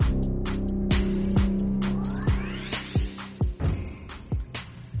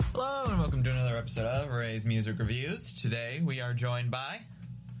episode of Ray's Music Reviews. Today we are joined by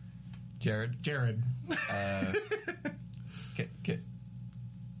Jared.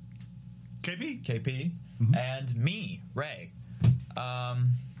 KP. And me, Ray.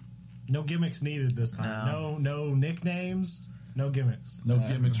 No gimmicks needed this time. No nicknames. No gimmicks. No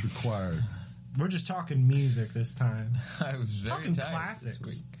gimmicks required. We're just talking music this time. I was very talking tired classics this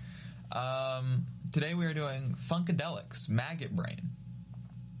week. Today we are doing Funkadelics, Maggot Brain.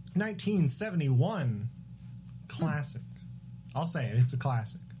 1971 classic. I'll say it. It's a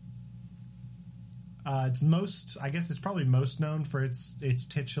classic. It's probably most known for its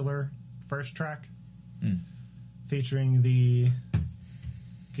titular first track, featuring the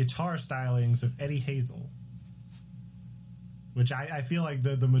guitar stylings of Eddie Hazel, which I feel like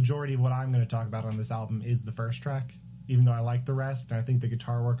the majority of what I'm going to talk about on this album is the first track, even though I like the rest, and I think the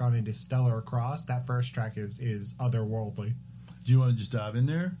guitar work on it is stellar across. That first track is otherworldly. Do you want to just dive in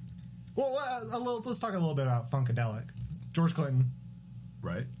there? Well, let's talk a little bit about Funkadelic. George Clinton.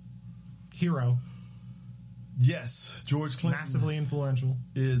 Right. Hero. Yes, George Clinton. Massively influential.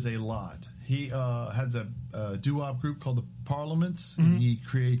 Is a lot. He has a doo-wop group called the Parliaments, and he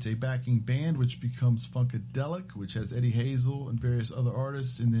creates a backing band which becomes Funkadelic, which has Eddie Hazel and various other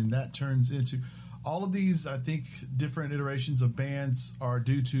artists, and then that turns into... All of these, I think, different iterations of bands are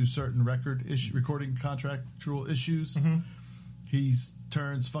due to certain recording contractual issues. He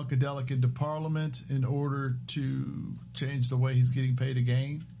turns Funkadelic into Parliament in order to change the way he's getting paid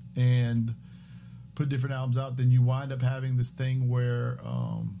again and put different albums out. Then you wind up having this thing where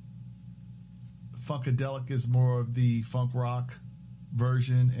Funkadelic is more of the funk rock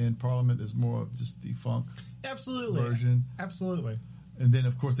version and Parliament is more of just the funk version. Absolutely. And then,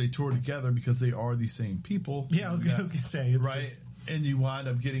 of course, they tour together because they are the same people. Yeah, I was going to say. It's right? And you wind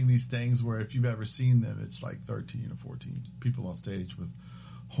up getting these things where if you've ever seen them, it's like 13 or 14 people on stage with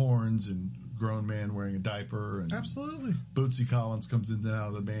horns and grown man wearing a diaper. And absolutely. Bootsy Collins comes in and out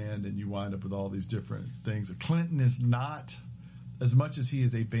of the band, and you wind up with all these different things. Clinton is not, as much as he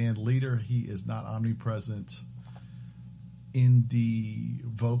is a band leader, he is not omnipresent in the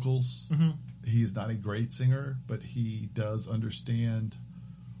vocals. He is not a great singer, but he does understand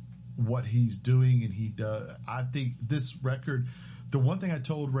what he's doing, and he does. I think this record, the one thing I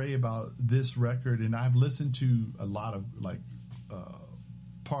told Ray about this record, and I've listened to a lot of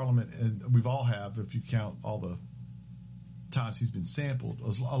Parliament, and we've all have, if you count all the times he's been sampled,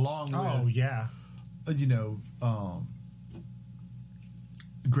 along with,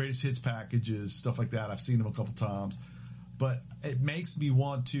 greatest hits packages, stuff like that. I've seen them a couple times, but it makes me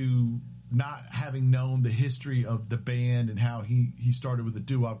want to, not having known the history of the band and how he started with a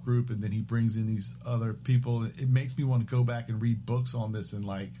doo-wop group and then he brings in these other people, it makes me want to go back and read books on this and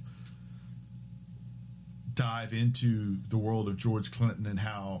dive into the world of George Clinton and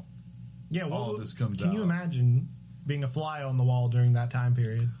how all of this comes out. Can you imagine being a fly on the wall during that time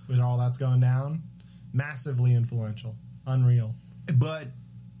period with all that's going down? Massively influential. Unreal. But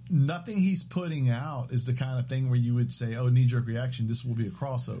nothing he's putting out is the kind of thing where you would say, oh, knee-jerk reaction, this will be a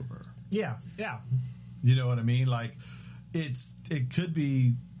crossover. Yeah. You know what I mean? Like, it could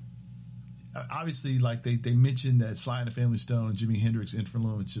be, obviously, like they mentioned that Sly and the Family Stone, Jimi Hendrix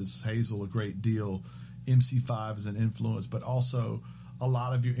influences Hazel a great deal. MC5 is an influence, but also a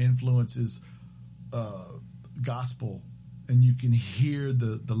lot of your influences, gospel, and you can hear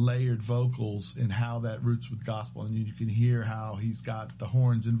the layered vocals and how that roots with gospel, and you can hear how he's got the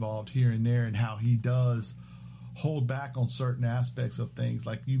horns involved here and there, and how he does hold back on certain aspects of things.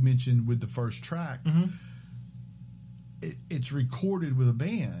 Like you mentioned with the first track, it's recorded with a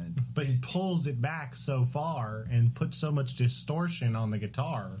band, but he pulls it back so far and puts so much distortion on the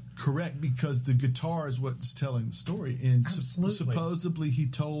guitar. Correct, because the guitar is what's telling the story. And supposedly he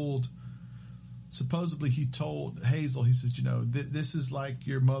told Hazel, he says, this is like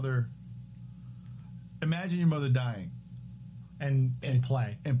your mother. Imagine your mother dying. And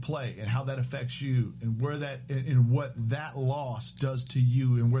play and how that affects you and where that and what that loss does to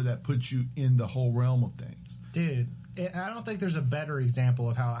you and where that puts you in the whole realm of things. Dude, I don't think there's a better example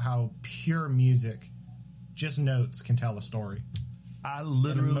of how pure music, just notes, can tell a story. An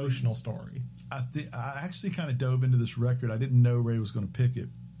emotional story. I actually kind of dove into this record. I didn't know Ray was going to pick it,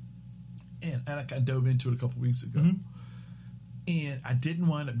 and I kind of dove into it a couple weeks ago, and I didn't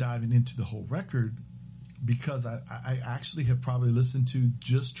wind up diving into the whole record. Because I actually have probably listened to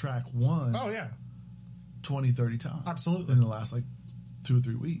just track one 20, 30 times. Absolutely. In the last 2 or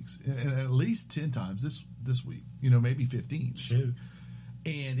 3 weeks. And at least 10 times this week. Maybe 15. Shoot.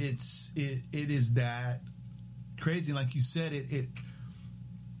 And it is that crazy. And like you said,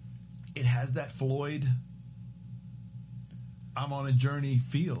 it has that Floyd I'm on a journey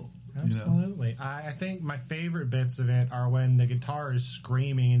feel. Absolutely. I think my favorite bits of it are when the guitar is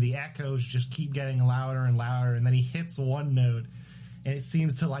screaming and the echoes just keep getting louder and louder, and then he hits one note and it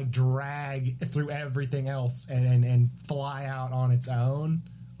seems to like drag through everything else and fly out on its own.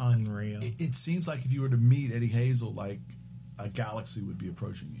 Unreal. It seems like if you were to meet Eddie Hazel, like a galaxy would be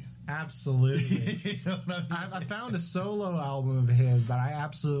approaching you. Absolutely. You know what I mean? I found a solo album of his that I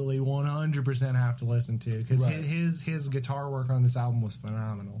absolutely 100% have to listen to because Right. his guitar work on this album was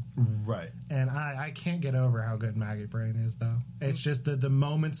phenomenal. Right. And I can't get over how good Maggot Brain is, though. It's just the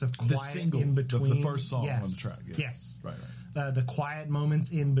moments of quiet The single, in between. the first song Yes. on the track. Yes. Right. The quiet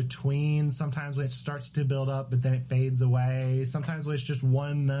moments in between. Sometimes when it starts to build up, but then it fades away. Sometimes when it's just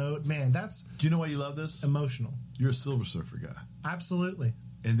one note. Man, that's Do you know why you love this? emotional. You're a Silver Surfer guy. Absolutely.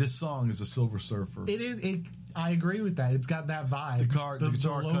 And this song is a Silver Surfer. It is. I agree with that. It's got that vibe. The guitar cutting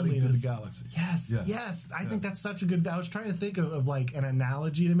through loneliness. the galaxy. Yes, Yeah. yes. I think that's such a good. I was trying to think of like an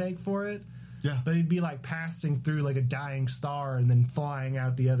analogy to make for it, Yeah. but it'd be like passing through like a dying star and then flying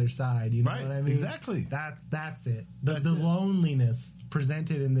out the other side. You know Right, what I mean? exactly. That's it. The That's it. loneliness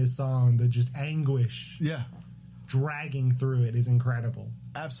presented in this song, the just anguish Yeah. dragging through it is incredible.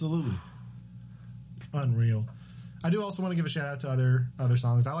 Absolutely. Unreal. I do also want to give a shout out to other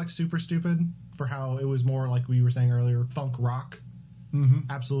songs. I like Super Stupid for how it was more like we were saying earlier, funk rock. Mm-hmm.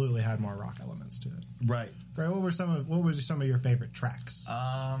 Absolutely had more rock elements to it. Right. Right, what were some of your favorite tracks?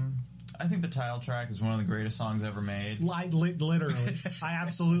 I think the title track is one of the greatest songs ever made. Literally, I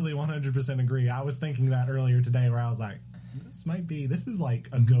absolutely 100% agree. I was thinking that earlier today, where I was like, this is like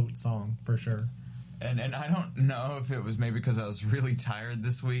a goat song for sure. And I don't know if it was maybe because I was really tired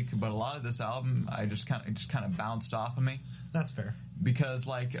this week, but a lot of this album I just kind of bounced off of me. That's fair. Because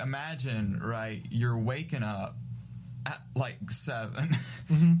like imagine, right, you're waking up at like 7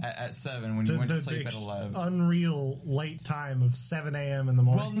 at 7 when you went to sleep at 11. Unreal late time of 7 a.m. in the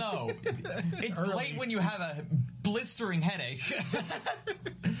morning. Well, no, it's Early. late when you have a blistering headache.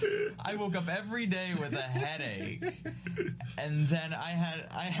 I woke up every day with a headache, and then I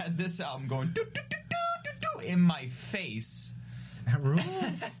had this album going doo, doo, doo, doo, doo, doo, in my face. That rules.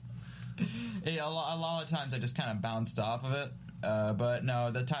 A lot of times I just kind of bounced off of it. But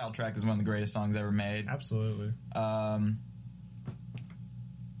no, the title track is one of the greatest songs ever made. Absolutely.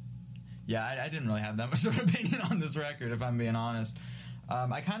 Yeah, I didn't really have that much of an opinion on this record, if I'm being honest.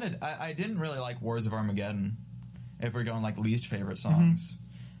 I didn't really like Wars of Armageddon, if we're going like least favorite songs.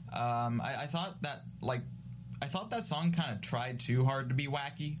 I thought that song kind of tried too hard to be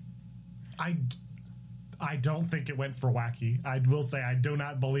wacky. I don't think it went for wacky. I will say I do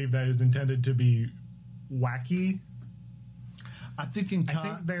not believe that is intended to be wacky. I think in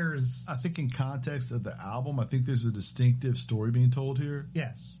context of the album, I think there's a distinctive story being told here.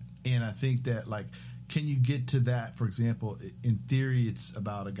 Yes. And I think that, like, can you get to that? For example, in theory, it's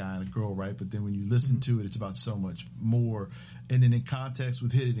about a guy and a girl, right? But then when you listen to it, it's about so much more. And then in context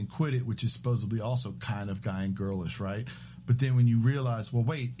with Hit It and Quit It, which is supposedly also kind of guy and girlish, right? But then when you realize, well,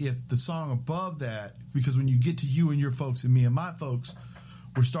 wait, if the song above that, because when you get to You and Your Folks and Me and My Folks,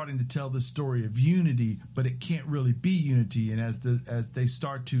 we're starting to tell this story of unity, but it can't really be unity. And as they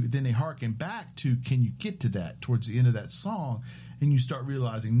start to, then they hearken back to, can you get to that towards the end of that song? And you start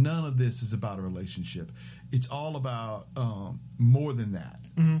realizing none of this is about a relationship. It's all about more than that,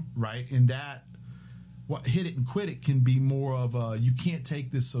 right? And that, what Hit It and Quit It can be more of a, you can't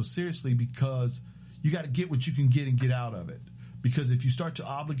take this so seriously because you got to get what you can get and get out of it. Because if you start to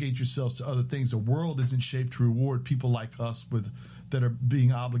obligate yourselves to other things, the world isn't shaped to reward people like us that are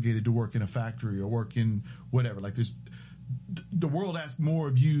being obligated to work in a factory or work in whatever. Like the world asks more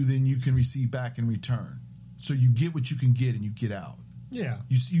of you than you can receive back in return. So you get what you can get and you get out. Yeah.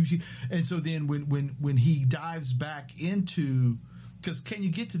 And so then when he dives back into, because Can You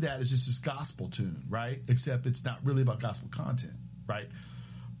Get to That is just this gospel tune, right? Except it's not really about gospel content, right?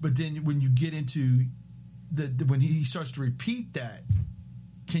 But then when you get into when he starts to repeat that,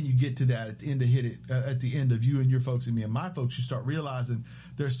 Can You Get to That at the end of Hit It, at the end of You and Your Folks and Me and My Folks, you start realizing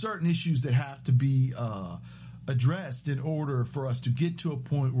there are certain issues that have to be addressed in order for us to get to a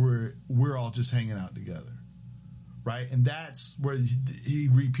point where we're all just hanging out together. Right? And that's where he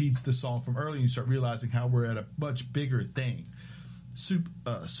repeats the song from earlier. And you start realizing how we're at a much bigger thing.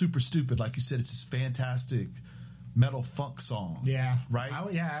 Super Stupid, like you said, it's this fantastic metal funk song. Yeah. Right?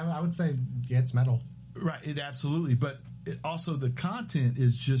 I would say, yeah, it's metal. Right, it absolutely. But also the content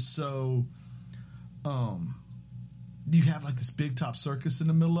is just so... you have like this big top circus in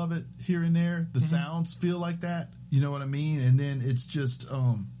the middle of it here and there. The sounds feel like that. You know what I mean? And then it's just...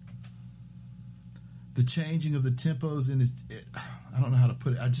 the changing of the tempos and I don't know how to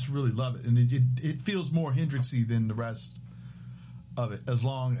put it. I just really love it, and it feels more Hendrixy than the rest of it as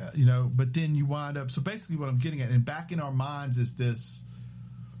long, but then you wind up. So basically what I'm getting at, and back in our minds is this,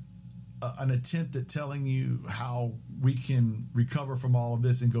 an attempt at telling you how we can recover from all of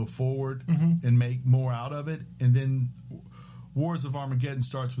this and go forward and make more out of it. And then Wars of Armageddon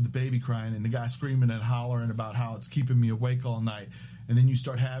starts with the baby crying and the guy screaming and hollering about how it's keeping me awake all night. And then you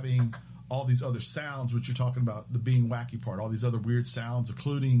start having all these other sounds, which you're talking about, the being wacky part, all these other weird sounds,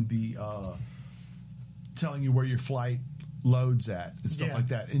 including the telling you where your flight loads at and stuff like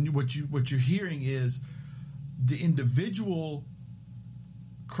that. And what you're hearing is the individual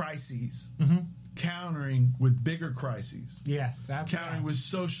crises countering with bigger crises. Yes, absolutely. Countering with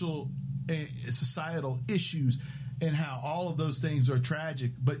social and societal issues, and how all of those things are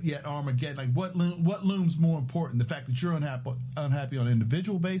tragic, but yet Armageddon, like what looms more important? The fact that you're unhappy on an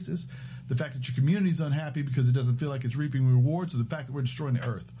individual basis, the fact that your community is unhappy because it doesn't feel like it's reaping rewards, or the fact that we're destroying the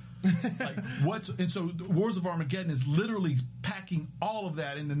earth. And so Wars of Armageddon is literally packing all of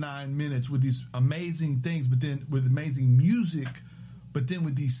that into 9 minutes with these amazing things, but then with amazing music, but then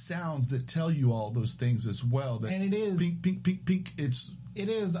with these sounds that tell you all those things as well. That and it is pink, pink, pink, pink. It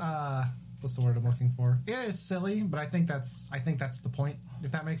is what's the word I'm looking for? It is silly, but I think that's the point.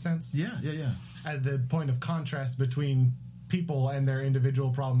 If that makes sense. Yeah. At the point of contrast between people and their individual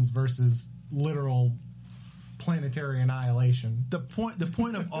problems versus literal planetary annihilation. The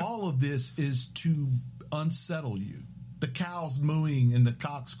point of all of this is to unsettle you. The cows mooing and the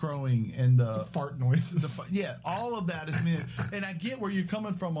cocks crowing and the fart noises. All of that is meant. And I get where you're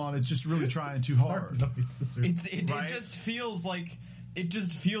coming from on it's just really trying too hard. It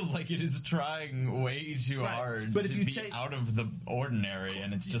just feels like it is trying way too hard to be out of the ordinary,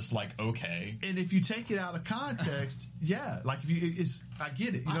 and it's just like, okay. And if you take it out of context, like I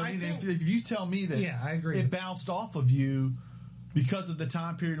get it. You know what I mean? If you tell me that, I agree. It bounced off of you because of the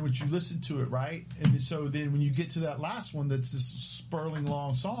time period in which you listened to it, right? And so then when you get to that last one, that's this spurling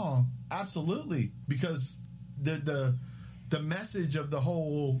long song, absolutely, because the message of the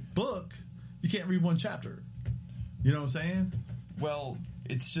whole book, you can't read one chapter. You know what I'm saying? Well,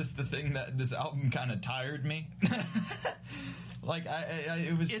 it's just the thing that this album kind of tired me. Like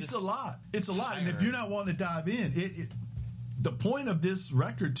it was. It's a lot. It's a lot, tired. And if you're not wanting to dive in, the point of this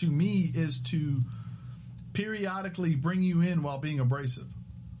record to me is to periodically bring you in while being abrasive.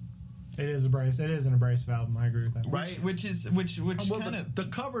 It is abrasive. It is an abrasive album. I agree with that. Right? Which kind of the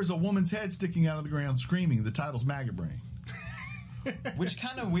cover is a woman's head sticking out of the ground screaming. The title's Maggot Brain. Which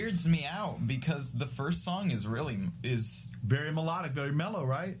kind of weirds me out because the first song is very melodic, very mellow,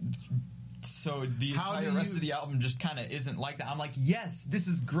 right? So the entire rest of the album just kind of isn't like that. I'm like, yes, this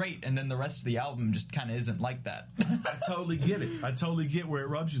is great, and then the rest of the album just kind of isn't like that. I totally get it. I totally get where it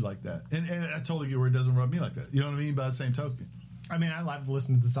rubs you like that, and I totally get where it doesn't rub me like that. You know what I mean? By the same token, I mean, I've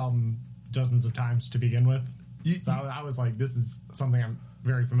listened to this album dozens of times to begin with, so I was like, this is something I'm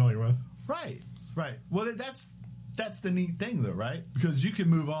very familiar with. Right. Well, that's the neat thing, though, right? Because you can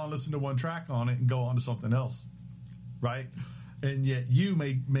move on, listen to one track on it, and go on to something else, right? And yet you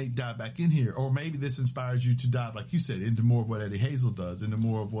may dive back in here, or maybe this inspires you to dive, like you said, into more of what Eddie Hazel does, into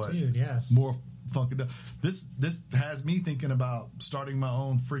more of what more funky does. This has me thinking about starting my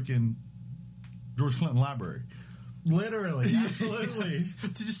own freaking George Clinton library. Literally, absolutely.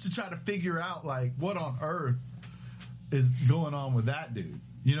 to try to figure out like what on earth is going on with that dude.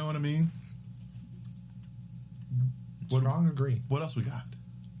 You know what I mean? Strong agree. What else we got?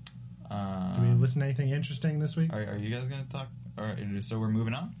 Do we listen to anything interesting this week? Are you guys going to talk? All right, so we're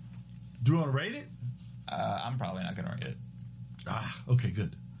moving on? Do you want to rate it? I'm probably not going to rate it. Okay,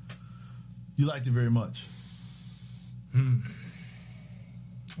 good. You liked it very much.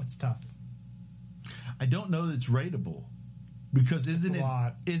 It's tough. I don't know that it's rateable because isn't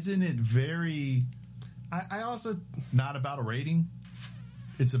it very... I also... Not about a rating?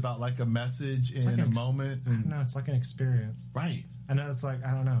 It's about like a message and a moment. And, no, it's like an experience. Right. I know it's like,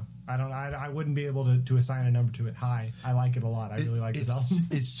 I don't know. I wouldn't be able to assign a number to it high. I like it a lot. I really like this album.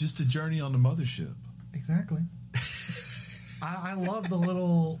 It's just a journey on the mothership. Exactly. I love the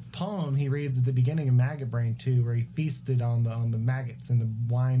little poem he reads at the beginning of Maggot Brain too, where he feasted on the maggots and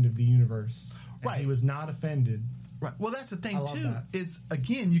the wind of the universe. And he was not offended. Right. Well, that's the thing too. That. It's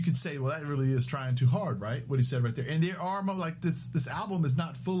again, you could say, well, that really is trying too hard, right? What he said right there. And there are like this album is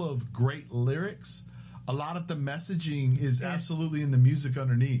not full of great lyrics. A lot of the messaging is absolutely in the music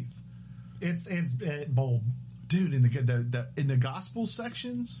underneath. It's bold, dude. In the gospel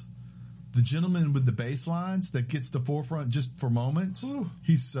sections, the gentleman with the bass lines that gets the forefront just for moments. Ooh.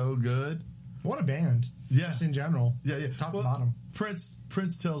 He's so good. What a band! Yeah, just in general. Yeah. Top to bottom. Prince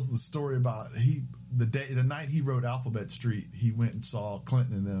tells the story about the night he wrote Alphabet Street. He went and saw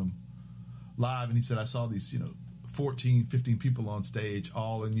Clinton and them live, and he said, "I saw these 4 14, 15 people on stage,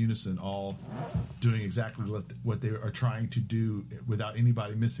 all in unison, all doing exactly what they are trying to do without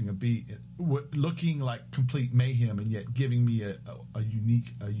anybody missing a beat, looking like complete mayhem, and yet giving me a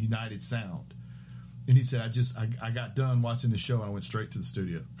united sound. And he said, I got done watching the show and I went straight to the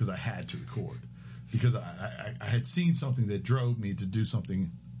studio because I had to record, because I had seen something that drove me to do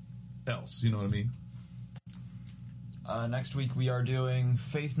something else. You know what I mean? Next week we are doing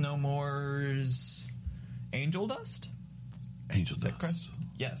Faith No More's Angel Dust? Angel Is that correct? Dust.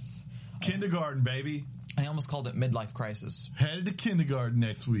 Yes. Kindergarten, baby. I almost called it Midlife Crisis. Headed to kindergarten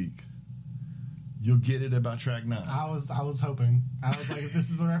next week. You'll get it about track 9. I was hoping. I was like, if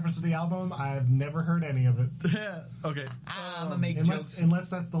this is a reference to the album, I've never heard any of it. Okay. I'm gonna make jokes. Unless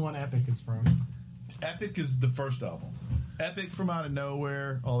that's the one Epic is from. Epic is the first album. Epic, From Out of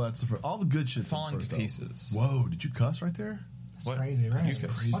Nowhere, all that's the first. All the good shit's Falling the first to album. Pieces. Whoa, did you cuss right there? That's What? crazy, right? That's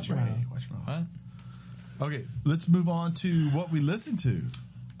crazy, Watch your mouth. Watch your mouth. What? Okay, let's move on to what we listened to.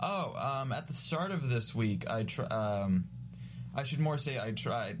 At the start of this week, I should more say I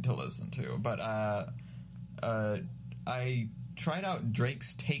tried to listen to, but I tried out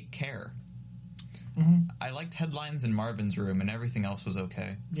Drake's Take Care. Mm-hmm. I liked Headlines in Marvin's Room, and everything else was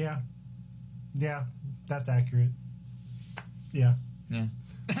okay. Yeah, that's accurate. Yeah. Yeah.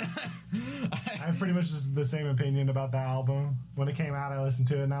 I have pretty much just the same opinion about that album. When it came out, I listened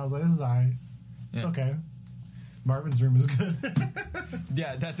to it and I was like, this is alright. It's Yeah. okay. Marvin's Room is good.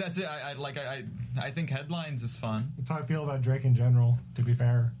 Yeah, that's it. I think Headlines is fun. That's how I feel about Drake in general, to be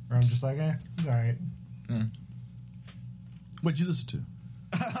fair. Where I'm just like, it's alright. Yeah. What'd you listen to?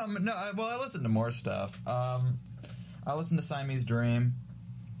 I listened to more stuff. I listened to Siamese Dream.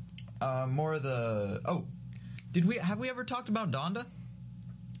 More of the... Oh, have we ever talked about Donda?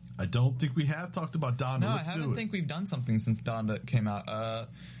 I don't think we have talked about Donda. No, Let's I do haven't it. think we've done something since Donda came out.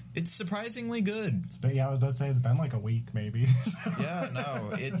 It's surprisingly good. I was about to say it's been like a week, maybe. Yeah,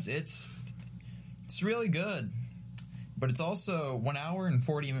 no, it's really good, but it's also 1 hour and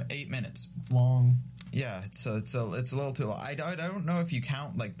 48 minutes. It's long. Yeah, it's a little too long. I don't know if you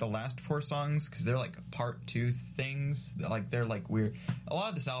count like the last 4 songs because they're like part 2 things. Like they're like weird. A lot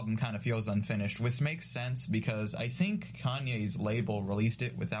of this album kind of feels unfinished, which makes sense because I think Kanye's label released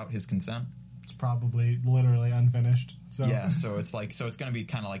it without his consent. It's probably literally unfinished. So Yeah, so it's gonna be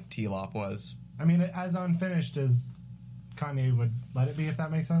kind of like T-Lop was. I mean, as unfinished as Kanye would let it be, if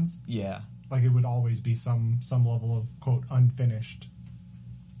that makes sense. Yeah. Like it would always be some level of quote unfinished.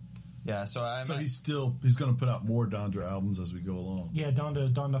 Yeah, so he's going to put out more Donda albums as we go along. Yeah,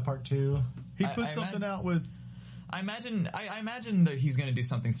 Donda Part 2. He put something out with... I imagine that he's going to do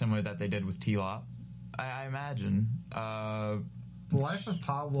something similar that they did with T-Lop. I imagine. The Life of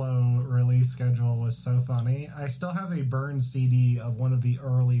Pablo release schedule was so funny. I still have a burned CD of one of the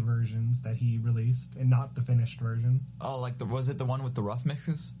early versions that he released, and not the finished version. Oh, was it the one with the rough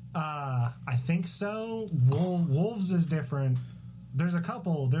mixes? I think so. Wolves is different. There's a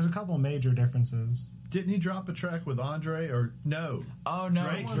couple major differences. Didn't he drop a track with Andre or no? Oh no,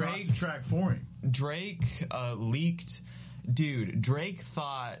 Drake dropped a track for him. Drake leaked. Dude, Drake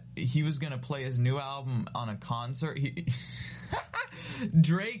thought he was gonna play his new album on a concert.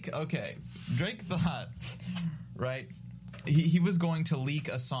 Drake thought, right? He was going to leak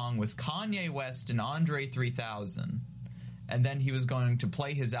a song with Kanye West and Andre 3000, and then he was going to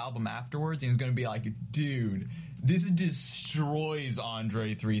play his album afterwards. And he was going to be like, dude, this destroys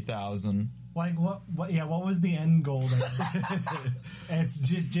Andre 3000. Like what? Yeah, what was the end goal there? It's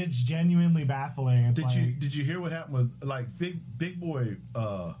just genuinely baffling. It's Did you hear what happened with like Big Boy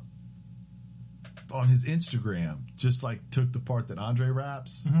on his Instagram? Just like took the part that Andre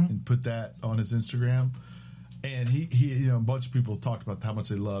raps and put that on his Instagram, and he a bunch of people talked about how much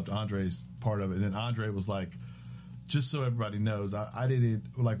they loved Andre's part of it, and then Andre was like, just so everybody knows, I didn't,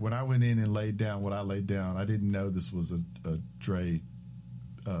 like, when I went in and laid down what I laid down, I didn't know this was a Drake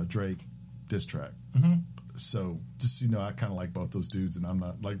diss track. Mm-hmm. So, just, I kind of like both those dudes, and I'm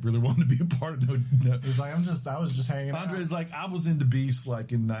not, like, really wanting to be a part of no. He's like, I was just hanging out. Andre's like, I was into Beast,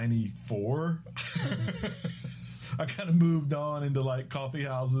 like, in 94. I kind of moved on into, like, coffee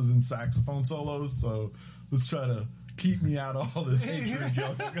houses and saxophone solos, so let's try to keep me out of all this hatred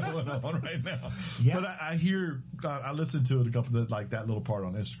y'all got going on right now. Yeah. But I listened to it a couple of, like, that little part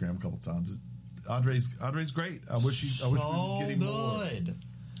on Instagram a couple times. Andre's great. I wish we would get him more.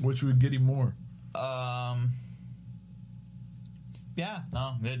 Wish we would get him more. Yeah,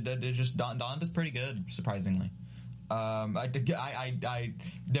 no, it just Donda's pretty good, surprisingly. There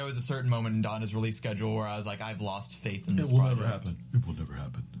was a certain moment in Donda's release schedule where I was like, I've lost faith in this project. It will never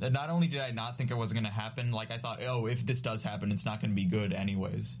happen. And not only did I not think it wasn't going to happen, like I thought, if this does happen, it's not going to be good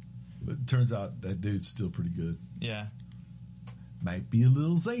anyways. It turns out that dude's still pretty good. Yeah. Might be a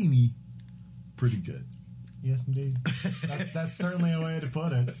little zany. Pretty good. Yes, indeed. That's certainly a way to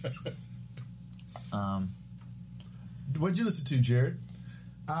put it. What'd you listen to, Jared?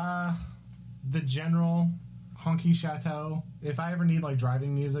 The general Honky Chateau. If I ever need like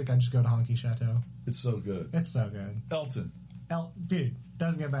driving music, I just go to Honky Chateau. It's so good. It's so good. Elton. Dude,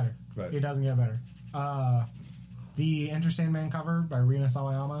 doesn't get better. Right. It doesn't get better. The Enter Sandman cover by Rina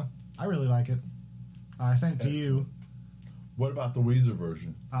Sawayama. I really like it. I sent it to you. What about the Weezer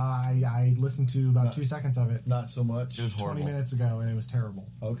version? I listened to about 2 seconds of it. Not so much. It was 20 horrible. minutes ago, and it was terrible.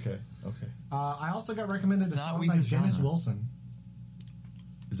 Okay. I also got recommended It's a not song by Weezer's Dennis genre. Wilson.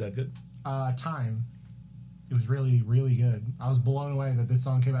 Is that good? Time. It was really, really good. I was blown away that this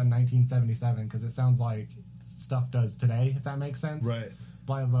song came out in 1977 because it sounds like stuff does today, if that makes sense. Right.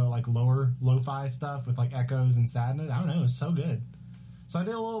 Like lower lo-fi stuff with like echoes and sadness. I don't know. It was so good. So I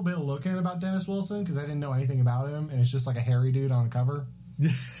did a little bit of looking about Dennis Wilson because I didn't know anything about him, and it's just like a hairy dude on a cover.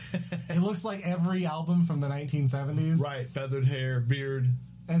 It looks like every album from the 1970s. Right. Feathered hair, beard.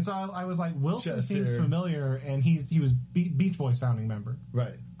 And so I was like, Wilson Chest seems hair. familiar, and he was Beach Boys founding member.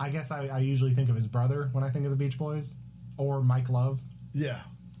 Right. I guess I usually think of his brother when I think of the Beach Boys, or Mike Love. Yeah.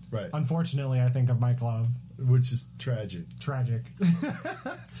 Right. Unfortunately, I think of Mike Love. Which is tragic. Tragic.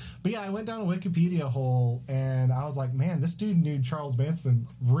 But yeah, I went down a Wikipedia hole, and I was like, man, this dude knew Charles Manson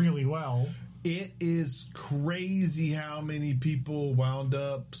really well. It is crazy how many people wound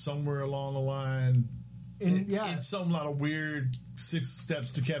up somewhere along the line in some lot of weird 6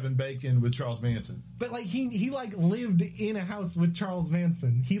 steps to Kevin Bacon with Charles Manson. But like he like lived in a house with Charles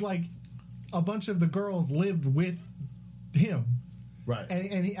Manson. He like a bunch of the girls lived with him. Right.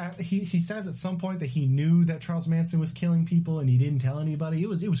 And he says at some point that he knew that Charles Manson was killing people and he didn't tell anybody. It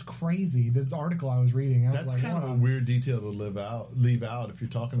was crazy. This article I was reading, I That's was like, kind of a weird detail to leave out if you're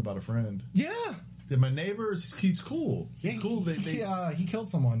talking about a friend. Yeah. Yeah, my neighbor, he's cool. He's cool. He killed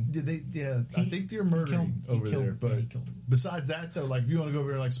someone. I think they're murdering over there. But he killed him. besides that, though, like if you want to go over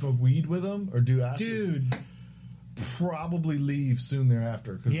there and like smoke weed with them or do acid, Dude, probably leave soon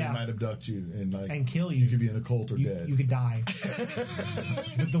thereafter because Yeah. they might abduct you and kill you. You could be in a cult or dead. You could die.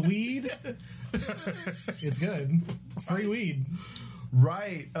 With the weed, it's good. It's free weed.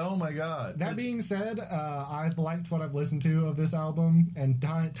 Right. Oh my God. That being said, I've liked what I've listened to of this album, and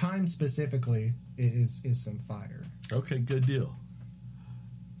Time specifically is some fire. Okay, good deal.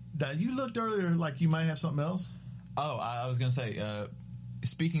 Now, you looked earlier like you might have something else. Oh, I was going to say,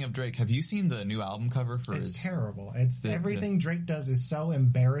 speaking of Drake, have you seen the new album cover for It's his... terrible. It's everything Drake does is so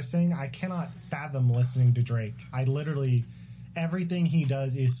embarrassing. I cannot fathom listening to Drake. I literally everything he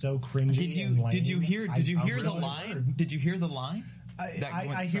does is so cringy. and lame. Did you hear the really line? heard. Did you hear the line?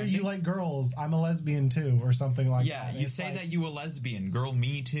 I hear you like girls. I'm a lesbian too, or something like that. Yeah, you It's say like, that you a lesbian, girl.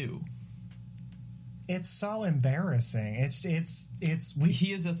 Me too. It's so embarrassing. He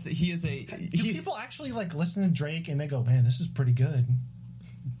is a. Do people actually like listen to Drake and they go, "Man, this is pretty good"?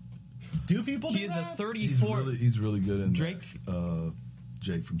 Do people? He is a that? 34. He's really good in Drake.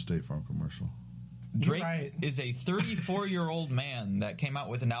 Jake from State Farm commercial. Drake right. is a 34-year-old man that came out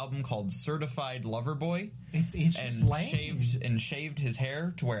with an album called Certified Lover Boy. It's just and lame. shaved his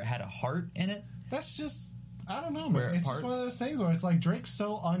hair to where it had a heart in it. That's just, I don't know, Where man. it It's just one of parts. those things where it's like Drake's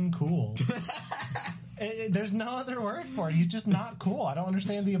so uncool. There's no other word for it. He's just not cool. I don't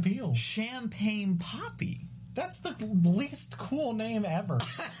understand the appeal. Champagne Poppy. That's the least cool name ever.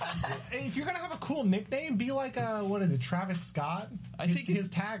 If you're gonna have a cool nickname, be like what is it, Travis Scott? I think his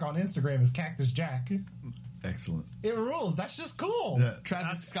tag on Instagram is Cactus Jack. Excellent. It rules. That's just cool. Yeah.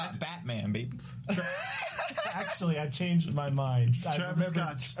 Travis Scott Batman, baby. Actually, I changed my mind. I Travis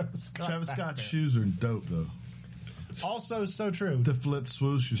remembered Scott's Batman. shoes are dope though. Also, so true. The flip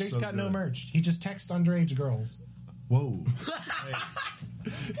swoosh is Jake's so got no good. merch. He just texts underage girls. Whoa. Hey.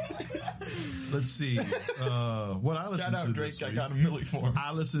 Let's see. What I listened Shout out to Drake. this I week. got a milli for him.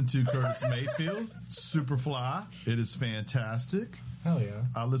 I listened to Curtis Mayfield, Superfly. It is fantastic. Hell yeah.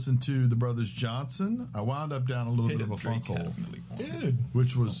 I listened to the Brothers Johnson. I wound up down a little bit of a funk Drake had hole, a milli for him. Dude.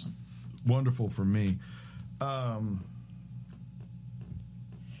 which was wonderful for me. No.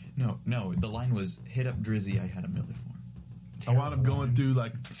 The line was hit up Drizzy. I had a milli for him. I wound up going through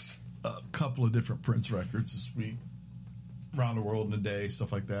like a couple of different Prince records this week. Around the World in a Day,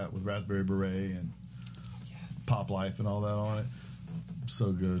 stuff like that, with Raspberry Beret and Pop Life and all that on it.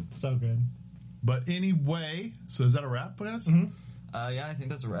 So good. So good. But anyway, so is that a wrap, guys? Mm-hmm. Yeah, I think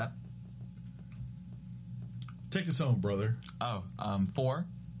that's a wrap. Take us home, brother. Oh, 4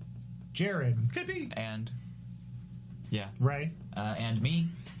 Jared. KP. and yeah, Ray. and me.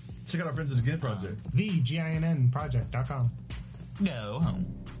 Check out our friends at the Ginn Project. TheGINNproject.com. Go home.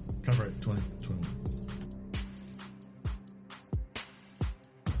 Copyright 2021.